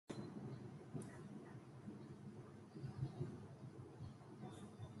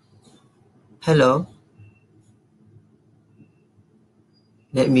Hello,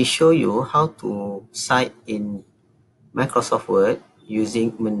 let me show you how to cite in Microsoft Word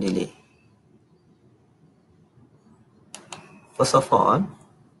using Mendeley. First of all,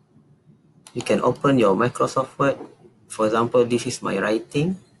 you can open your Microsoft Word. For example, this is my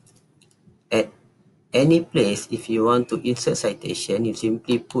writing. At any place, if you want to insert citation, you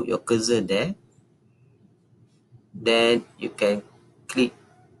simply put your cursor there. Then you can click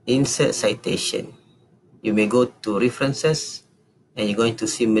Insert Citation. You may go to References and you're going to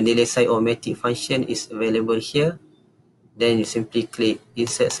see Mendeley Cite Automatic function is available here. Then you simply click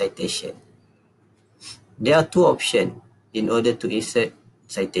Insert Citation. There are two options in order to insert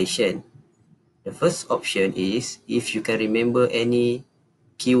citation. The first option is if you can remember any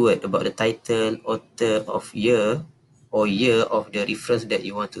keyword about the title, author of year, or year of the reference that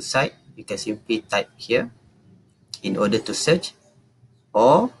you want to cite, you can simply type here in order to search.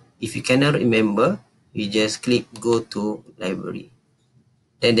 Or if you cannot remember, you just click Go to Library.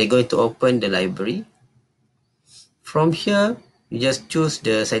 Then they're going to open the library. From here, you just choose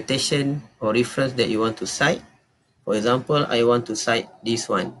the citation or reference that you want to cite. For example, I want to cite this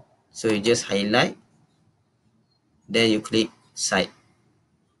one. So you just highlight, then you click Cite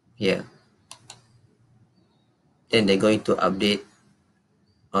here. Then they're going to update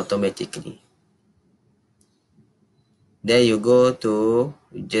automatically. Then you go to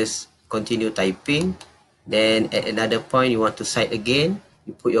just continue typing. Then at another point you want to cite again,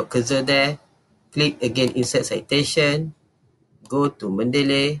 you put your cursor there, click again Insert Citation, go to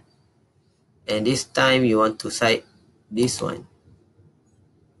Mendeley, and this time you want to cite this one.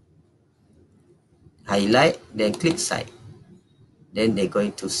 Highlight, then click Cite. Then they're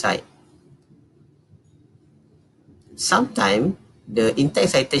going to cite. Sometimes the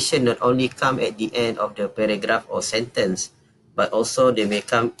in-text citation not only come at the end of the paragraph or sentence, but also they may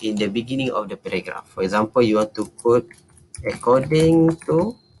come in the beginning of the paragraph. For example, you want to put according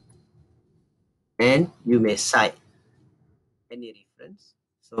to, and you may cite any reference.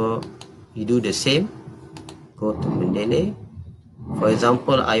 So you do the same. Go to Mendeley. For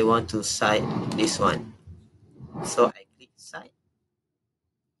example, I want to cite this one. So I click Cite.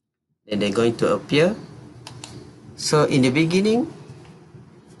 Then they're going to appear. So in the beginning,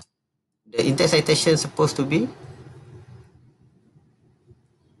 the in-text citation is supposed to be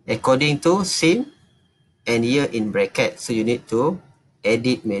according to, same, and year in bracket. So you need to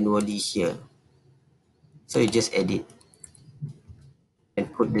edit manually here. So you just edit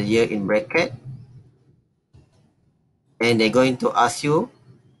and put the year in bracket. And they're going to ask you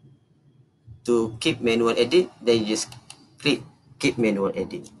to keep manual edit. Then you just click keep manual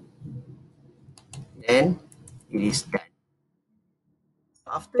edit. Then it is done.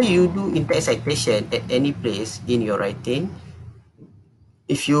 After you do in-text citation at any place in your writing,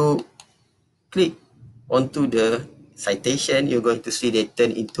 if you click onto the citation, you're going to see they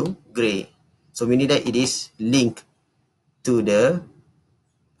turn into gray. So meaning that it is linked to the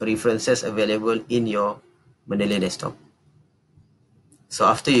references available in your Mendeley Desktop. So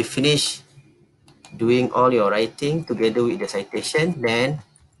after you finish doing all your writing together with the citation, then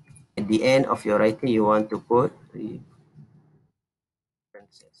at the end of your writing, you want to put references.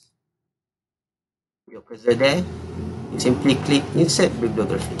 Your cursor there, you simply click Insert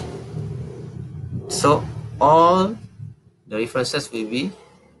Bibliography. So all the references will be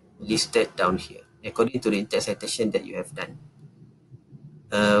listed down here according to the in-text citation that you have done.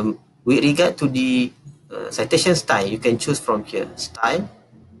 With regard to the citation style, you can choose from here, style.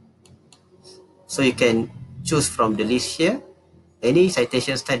 So you can choose from the list here any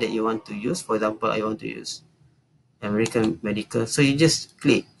citation style that you want to use. For example, I want to use American Medical. So you just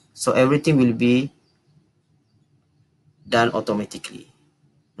click. So everything will be done automatically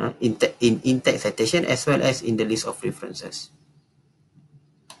in in-text citation as well as in the list of references.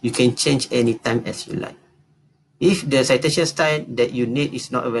 You can change anytime as you like. If the citation style that you need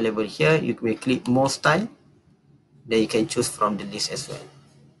is not available here, you may click More Style. Then you can choose from the list as well.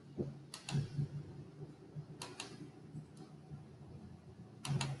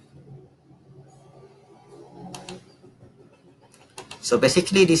 So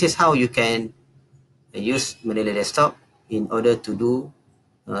basically, this is how you can use Mendeley Desktop in order to do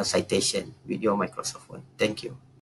citation with your Microsoft Word. Thank you.